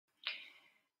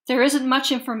There isn't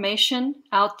much information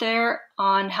out there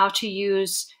on how to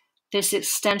use this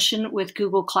extension with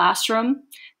Google Classroom,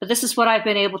 but this is what I've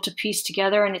been able to piece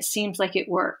together, and it seems like it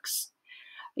works.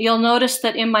 You'll notice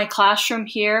that in my classroom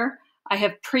here, I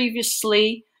have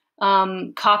previously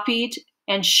copied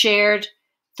and shared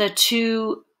the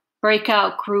two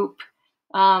breakout group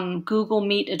Google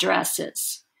Meet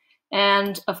addresses.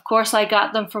 And of course, I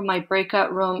got them from my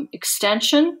breakout room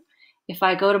extension. If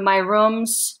I go to my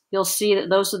rooms, you'll see that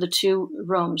those are the two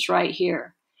rooms right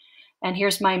here. And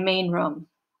here's my main room.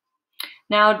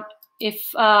 Now, if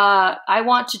I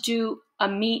want to do a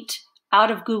Meet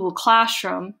out of Google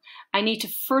Classroom, I need to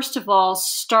first of all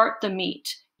start the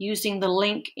Meet using the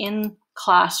link in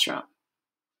Classroom.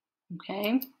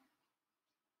 Okay.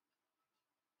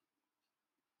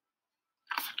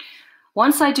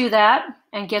 Once I do that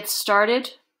and get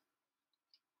started,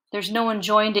 there's no one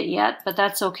joined it yet, but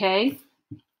that's okay.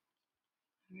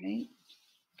 All right.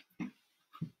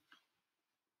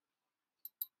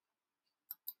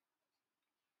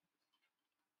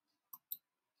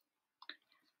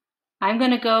 I'm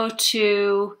going to go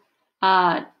to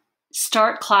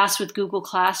Start Class with Google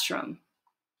Classroom.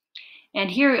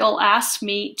 And here it'll ask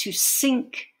me to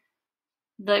sync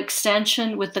the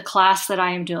extension with the class that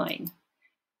I am doing.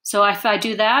 So if I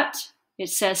do that, it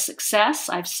says success.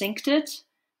 I've synced it.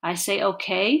 I say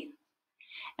OK.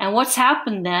 And what's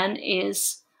happened then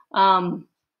is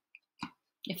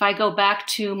if I go back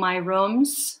to my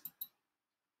rooms,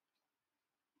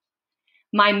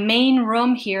 my main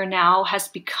room here now has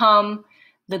become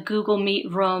the Google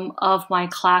Meet room of my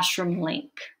classroom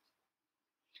link.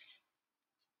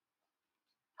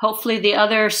 Hopefully the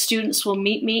other students will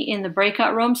meet me in the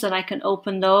breakout rooms and I can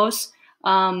open those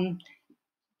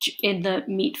in the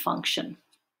Meet function.